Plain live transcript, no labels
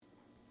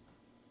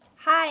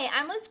Hi,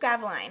 I'm Liz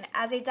Graveline.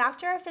 As a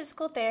doctor of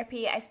physical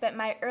therapy, I spent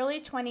my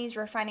early 20s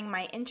refining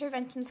my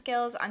intervention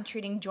skills on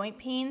treating joint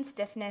pain,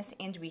 stiffness,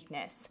 and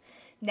weakness.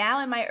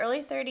 Now in my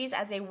early 30s,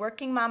 as a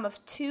working mom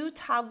of 2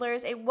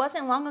 toddlers, it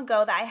wasn't long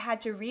ago that I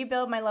had to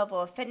rebuild my level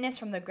of fitness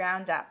from the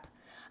ground up.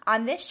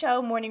 On this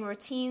show, morning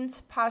routines,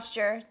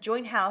 posture,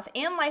 joint health,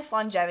 and life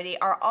longevity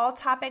are all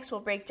topics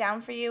we'll break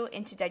down for you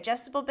into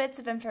digestible bits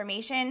of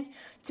information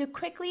to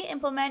quickly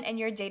implement in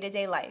your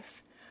day-to-day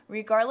life.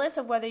 Regardless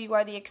of whether you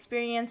are the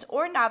experienced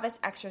or novice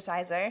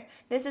exerciser,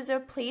 this is a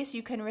place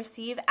you can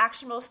receive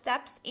actionable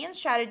steps and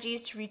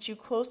strategies to reach you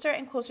closer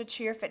and closer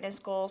to your fitness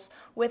goals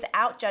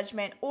without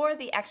judgment or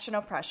the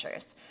external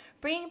pressures.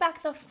 Bringing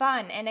back the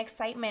fun and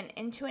excitement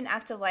into an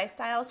active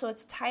lifestyle so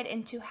it's tied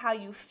into how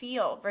you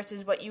feel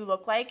versus what you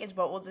look like is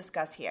what we'll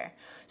discuss here.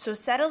 So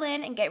settle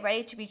in and get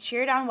ready to be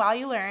cheered on while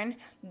you learn.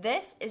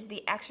 This is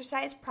the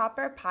Exercise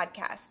Proper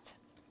Podcast.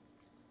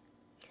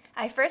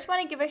 I first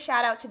want to give a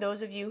shout out to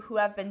those of you who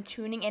have been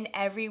tuning in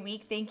every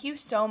week. Thank you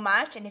so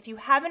much. And if you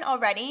haven't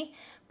already,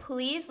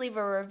 please leave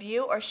a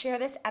review or share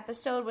this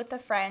episode with a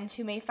friend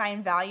who may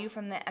find value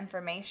from the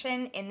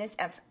information in this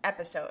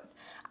episode.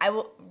 I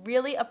will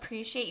really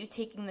appreciate you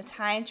taking the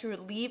time to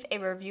leave a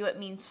review. It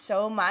means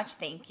so much.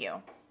 Thank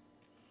you.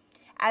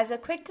 As a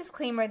quick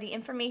disclaimer, the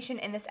information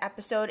in this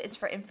episode is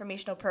for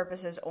informational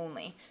purposes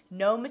only.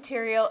 No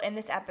material in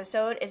this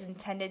episode is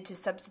intended to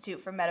substitute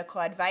for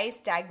medical advice,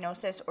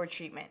 diagnosis, or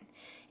treatment.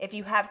 If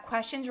you have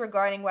questions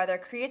regarding whether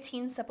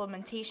creatine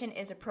supplementation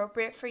is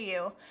appropriate for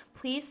you,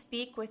 please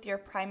speak with your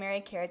primary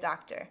care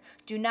doctor.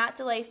 Do not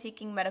delay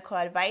seeking medical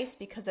advice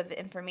because of the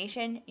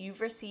information you've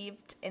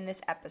received in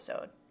this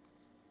episode.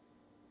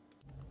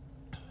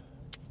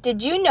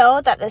 Did you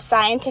know that the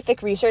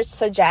scientific research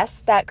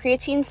suggests that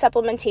creatine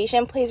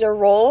supplementation plays a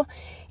role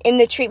in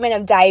the treatment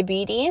of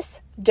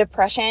diabetes,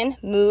 depression,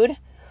 mood,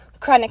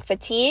 chronic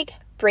fatigue,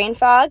 brain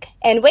fog,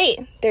 and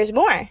wait, there's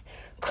more,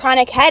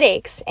 chronic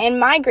headaches and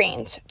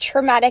migraines,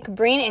 traumatic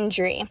brain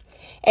injury,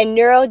 and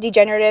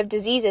neurodegenerative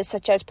diseases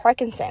such as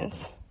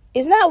Parkinson's?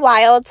 Isn't that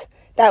wild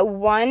that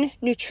one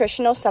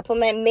nutritional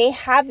supplement may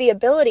have the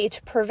ability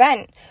to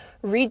prevent,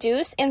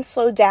 reduce, and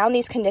slow down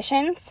these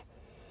conditions?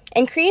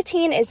 And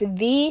creatine is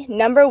the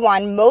number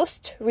one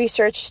most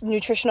researched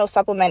nutritional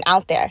supplement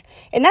out there.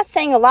 And that's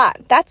saying a lot.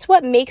 That's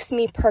what makes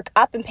me perk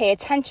up and pay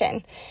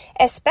attention,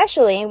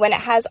 especially when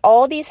it has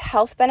all these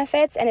health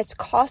benefits and it's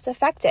cost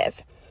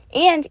effective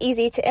and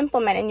easy to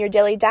implement in your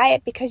daily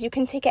diet because you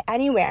can take it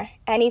anywhere,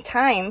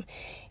 anytime,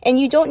 and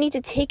you don't need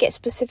to take it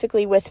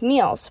specifically with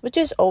meals, which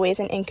is always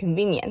an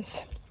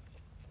inconvenience.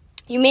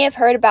 You may have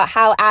heard about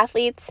how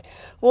athletes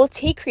will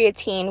take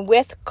creatine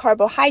with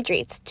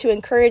carbohydrates to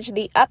encourage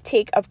the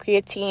uptake of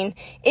creatine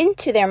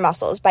into their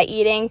muscles by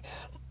eating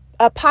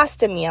a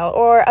pasta meal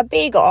or a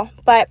bagel,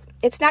 but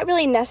it's not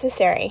really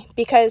necessary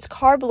because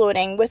carb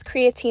loading with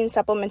creatine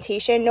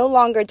supplementation no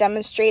longer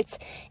demonstrates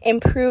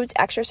improved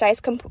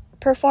exercise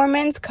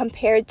performance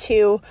compared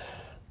to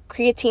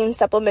creatine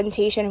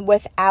supplementation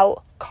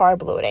without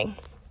carb loading.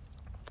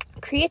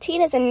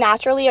 Creatine is a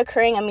naturally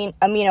occurring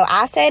amino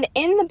acid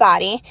in the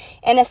body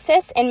and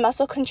assists in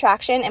muscle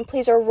contraction and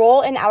plays a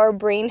role in our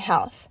brain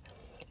health.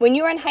 When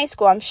you were in high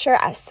school, I'm sure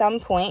at some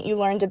point you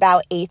learned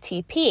about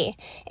ATP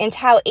and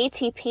how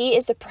ATP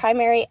is the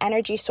primary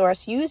energy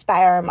source used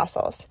by our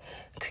muscles.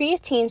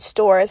 Creatine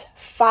stores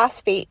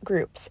phosphate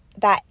groups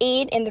that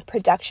aid in the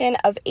production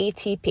of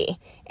ATP.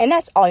 And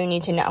that's all you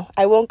need to know.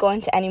 I won't go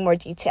into any more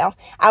detail.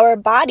 Our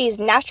body's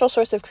natural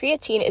source of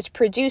creatine is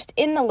produced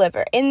in the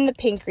liver, in the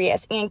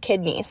pancreas, and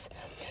kidneys.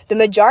 The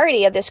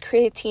majority of this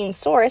creatine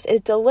source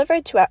is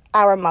delivered to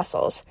our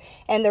muscles,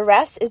 and the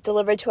rest is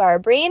delivered to our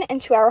brain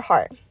and to our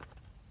heart.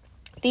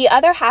 The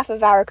other half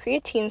of our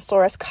creatine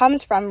source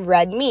comes from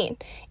red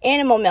meat,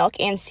 animal milk,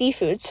 and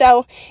seafood.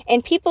 So,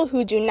 in people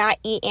who do not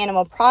eat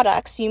animal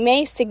products, you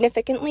may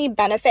significantly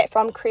benefit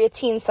from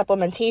creatine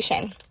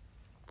supplementation.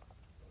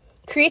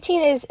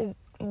 Creatine is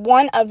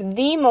one of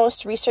the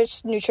most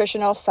researched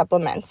nutritional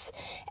supplements,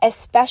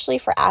 especially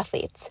for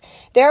athletes.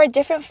 There are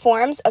different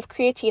forms of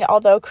creatine,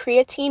 although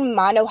creatine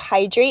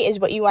monohydrate is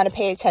what you want to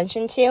pay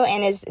attention to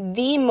and is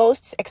the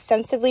most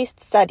extensively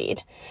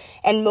studied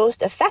and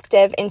most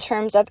effective in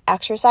terms of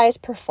exercise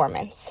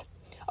performance.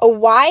 A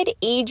wide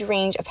age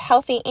range of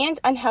healthy and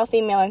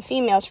unhealthy male and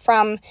females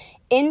from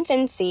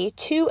infancy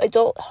to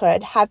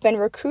adulthood have been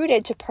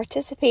recruited to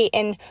participate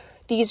in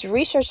these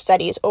research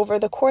studies over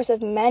the course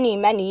of many,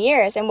 many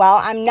years. And while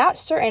I'm not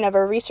certain of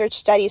a research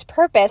study's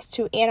purpose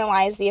to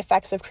analyze the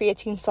effects of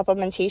creatine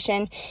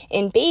supplementation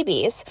in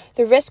babies,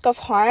 the risk of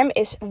harm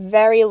is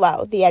very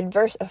low. The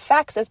adverse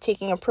effects of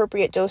taking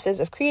appropriate doses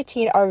of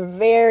creatine are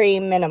very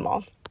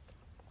minimal.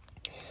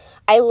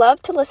 I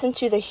love to listen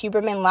to the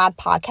Huberman Lab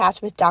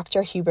podcast with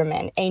Dr.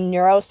 Huberman, a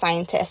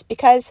neuroscientist,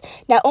 because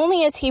not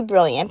only is he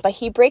brilliant, but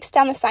he breaks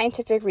down the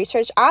scientific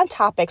research on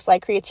topics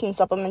like creatine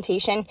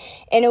supplementation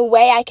in a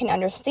way I can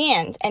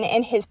understand. And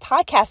in his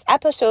podcast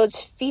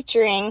episodes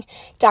featuring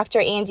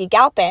Dr. Andy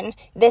Galpin,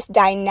 this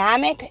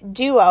dynamic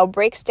duo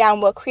breaks down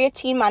what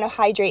creatine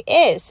monohydrate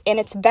is and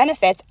its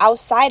benefits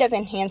outside of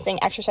enhancing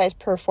exercise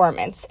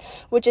performance,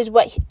 which is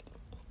what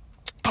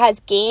has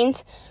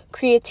gained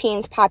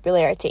creatine's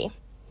popularity.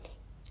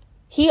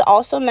 He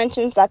also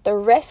mentions that the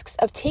risks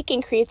of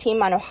taking creatine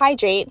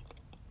monohydrate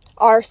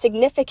are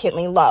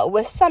significantly low,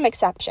 with some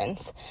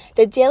exceptions.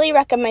 The daily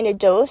recommended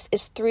dose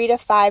is 3 to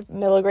 5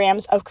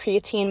 milligrams of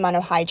creatine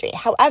monohydrate.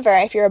 However,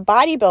 if you're a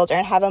bodybuilder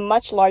and have a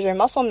much larger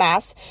muscle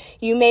mass,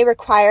 you may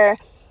require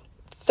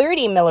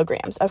 30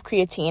 milligrams of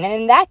creatine. And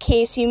in that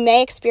case, you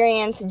may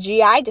experience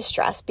GI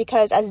distress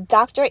because, as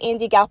Dr.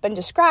 Andy Galpin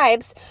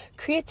describes,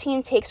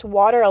 creatine takes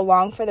water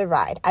along for the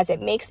ride as it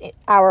makes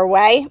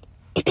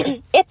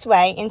its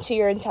way into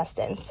your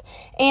intestines.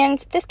 And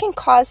this can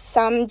cause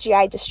some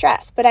GI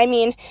distress. But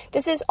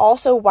this is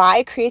also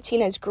why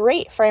creatine is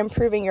great for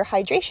improving your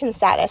hydration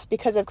status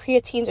because of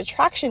creatine's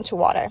attraction to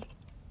water.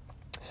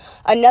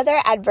 Another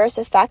adverse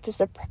effect is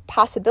the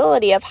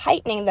possibility of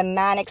heightening the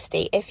manic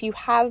state if you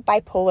have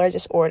bipolar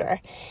disorder,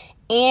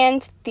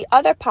 and the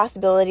other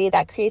possibility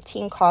that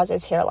creatine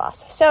causes hair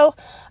loss. So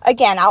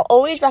again, I'll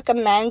always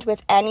recommend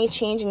with any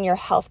change in your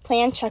health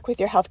plan, check with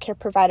your healthcare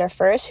provider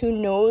first who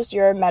knows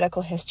your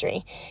medical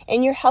history,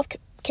 and your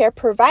healthcare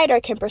provider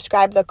can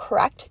prescribe the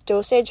correct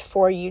dosage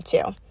for you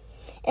too.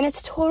 And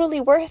it's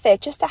totally worth it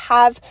just to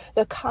have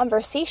the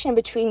conversation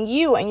between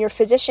you and your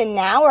physician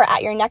now or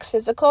at your next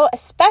physical,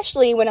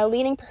 especially when a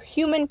leading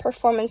human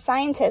performance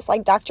scientist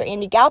like Dr.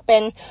 Andy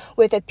Galpin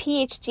with a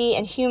PhD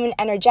in human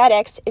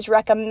energetics is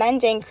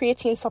recommending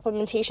creatine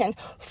supplementation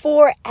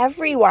for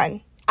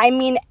everyone.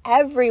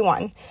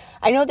 Everyone.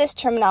 I know this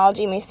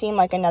terminology may seem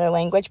like another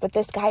language, but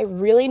this guy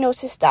really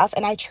knows his stuff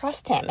and I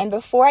trust him. And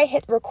before I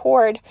hit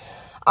record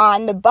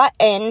on the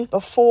button,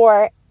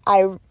 before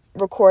I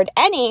record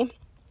any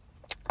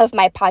of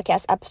my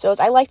podcast episodes,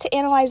 I like to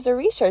analyze the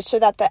research so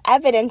that the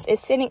evidence is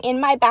sitting in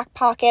my back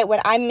pocket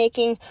when I'm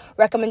making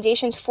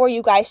recommendations for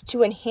you guys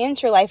to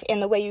enhance your life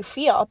in the way you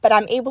feel. But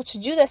I'm able to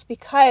do this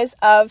because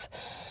of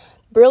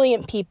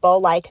brilliant people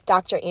like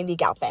Dr. Andy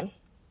Galpin.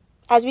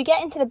 As we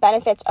get into the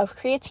benefits of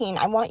creatine,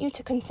 I want you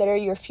to consider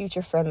your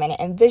future for a minute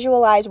and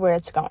visualize where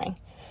it's going.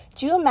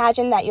 Do you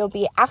imagine that you'll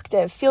be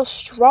active, feel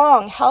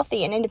strong,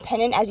 healthy, and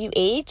independent as you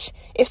age?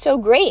 If so,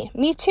 great.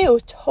 Me too,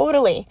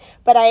 totally.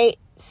 But I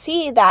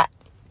see that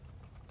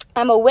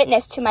I'm a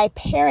witness to my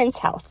parents'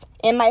 health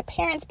and my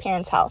parents'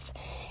 health.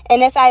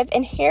 And if I've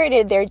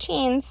inherited their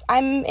genes,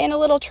 I'm in a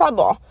little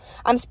trouble.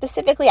 I'm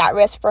specifically at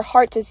risk for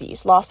heart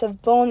disease, loss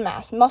of bone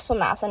mass, muscle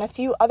mass, and a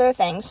few other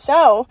things.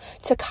 So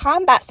to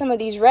combat some of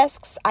these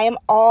risks, I am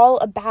all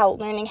about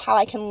learning how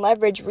I can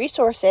leverage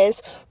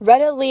resources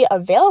readily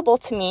available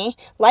to me,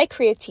 like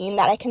creatine,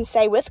 that I can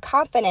say with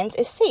confidence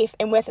is safe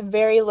and with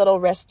very little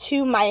risk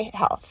to my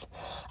health.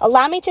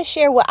 Allow me to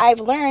share what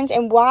I've learned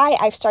and why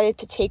I've started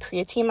to take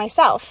creatine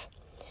myself.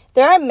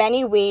 There are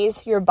many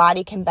ways your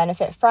body can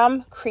benefit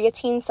from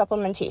creatine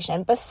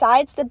supplementation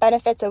besides the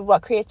benefits of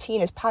what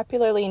creatine is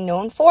popularly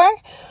known for,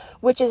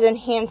 which is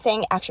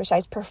enhancing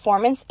exercise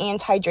performance and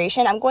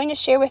hydration. I'm going to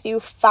share with you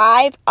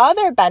 5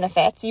 other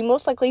benefits you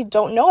most likely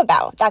don't know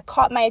about that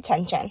caught my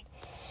attention.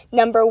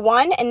 Number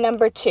 1 and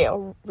number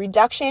 2,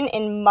 reduction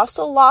in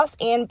muscle loss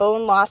and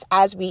bone loss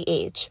as we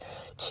age.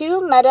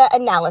 2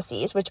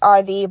 meta-analyses, which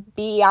are the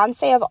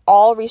Beyonce of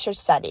all research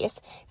studies.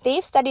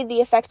 They've studied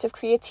the effects of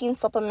creatine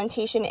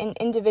supplementation in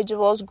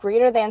individuals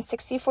greater than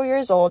 64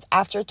 years old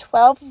after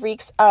 12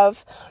 weeks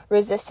of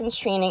resistance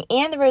training,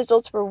 and the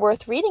results were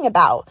worth reading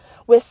about,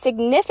 with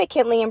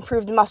significantly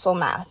improved muscle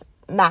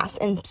mass,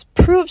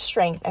 improved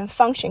strength and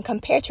function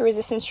compared to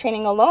resistance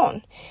training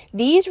alone.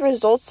 These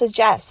results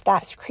suggest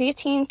that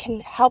creatine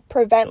can help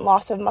prevent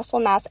loss of muscle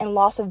mass and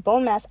loss of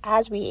bone mass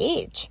as we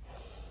age.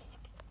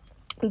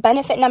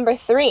 Benefit number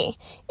 3,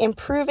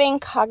 improving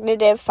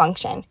cognitive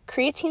function.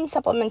 Creatine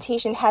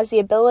supplementation has the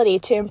ability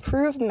to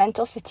improve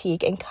mental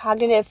fatigue and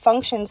cognitive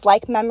functions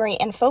like memory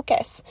and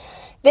focus.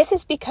 This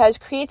is because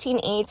creatine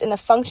aids in the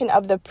function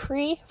of the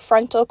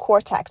prefrontal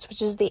cortex,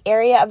 which is the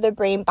area of the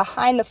brain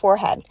behind the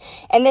forehead.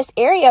 And this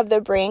area of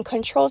the brain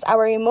controls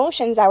our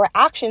emotions, our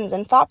actions,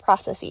 and thought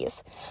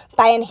processes.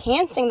 By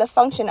enhancing the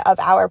function of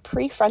our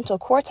prefrontal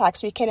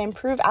cortex, we can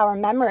improve our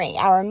memory,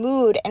 our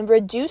mood, and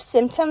reduce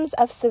symptoms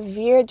of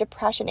severe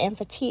depression and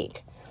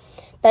fatigue.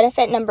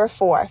 Benefit number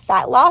 4,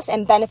 fat loss,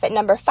 and benefit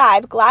number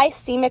 5,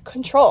 glycemic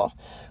control.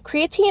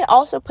 Creatine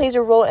also plays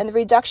a role in the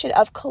reduction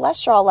of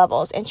cholesterol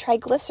levels and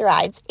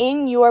triglycerides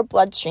in your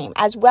bloodstream,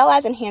 as well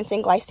as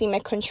enhancing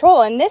glycemic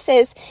control. And this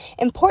is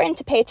important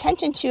to pay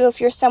attention to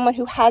if you're someone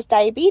who has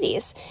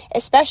diabetes,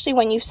 especially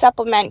when you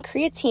supplement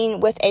creatine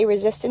with a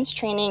resistance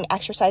training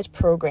exercise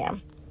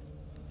program.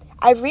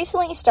 I've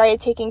recently started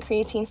taking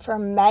creatine for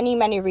many,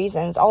 many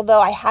reasons,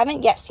 although I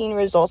haven't yet seen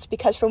results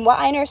because from what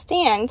I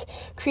understand,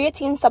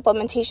 creatine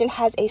supplementation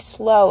has a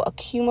slow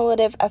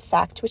accumulative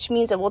effect, which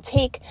means it will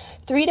take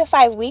 3 to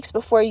 5 weeks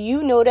before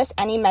you notice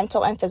any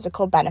mental and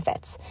physical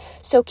benefits.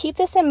 So keep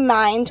this in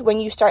mind when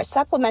you start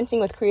supplementing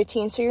with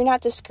creatine so you're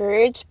not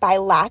discouraged by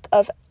lack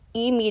of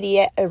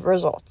immediate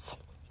results.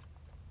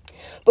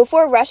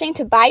 Before rushing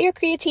to buy your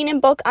creatine in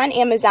bulk on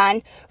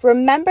Amazon,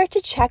 remember to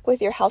check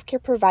with your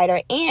healthcare provider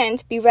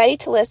and be ready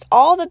to list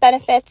all the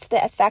benefits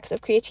the effects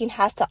of creatine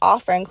has to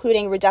offer,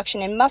 including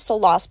reduction in muscle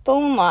loss,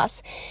 bone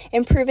loss,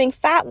 improving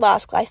fat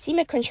loss,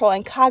 glycemic control,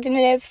 and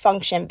cognitive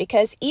function,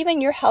 because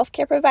even your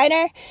healthcare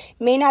provider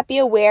may not be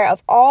aware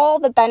of all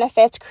the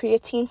benefits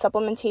creatine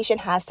supplementation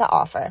has to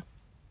offer.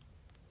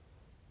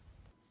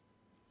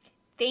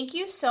 Thank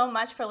you so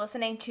much for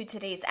listening to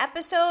today's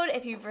episode.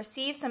 If you've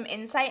received some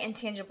insight and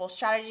tangible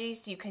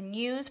strategies you can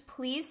use,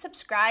 please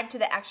subscribe to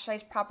the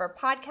Exercise Proper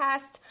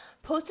podcast.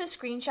 Post a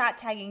screenshot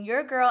tagging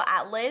your girl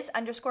at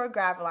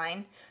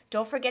Liz_Graveline.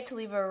 Don't forget to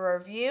leave a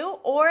review,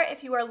 or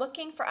if you are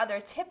looking for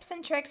other tips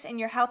and tricks in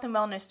your health and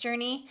wellness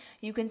journey,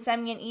 you can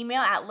send me an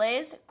email at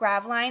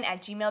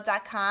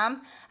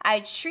lizgraveline@gmail.com.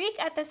 I'd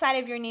shriek at the sight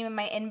of your name in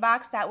my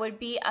inbox. That would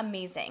be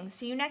amazing.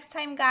 See you next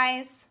time,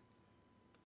 guys.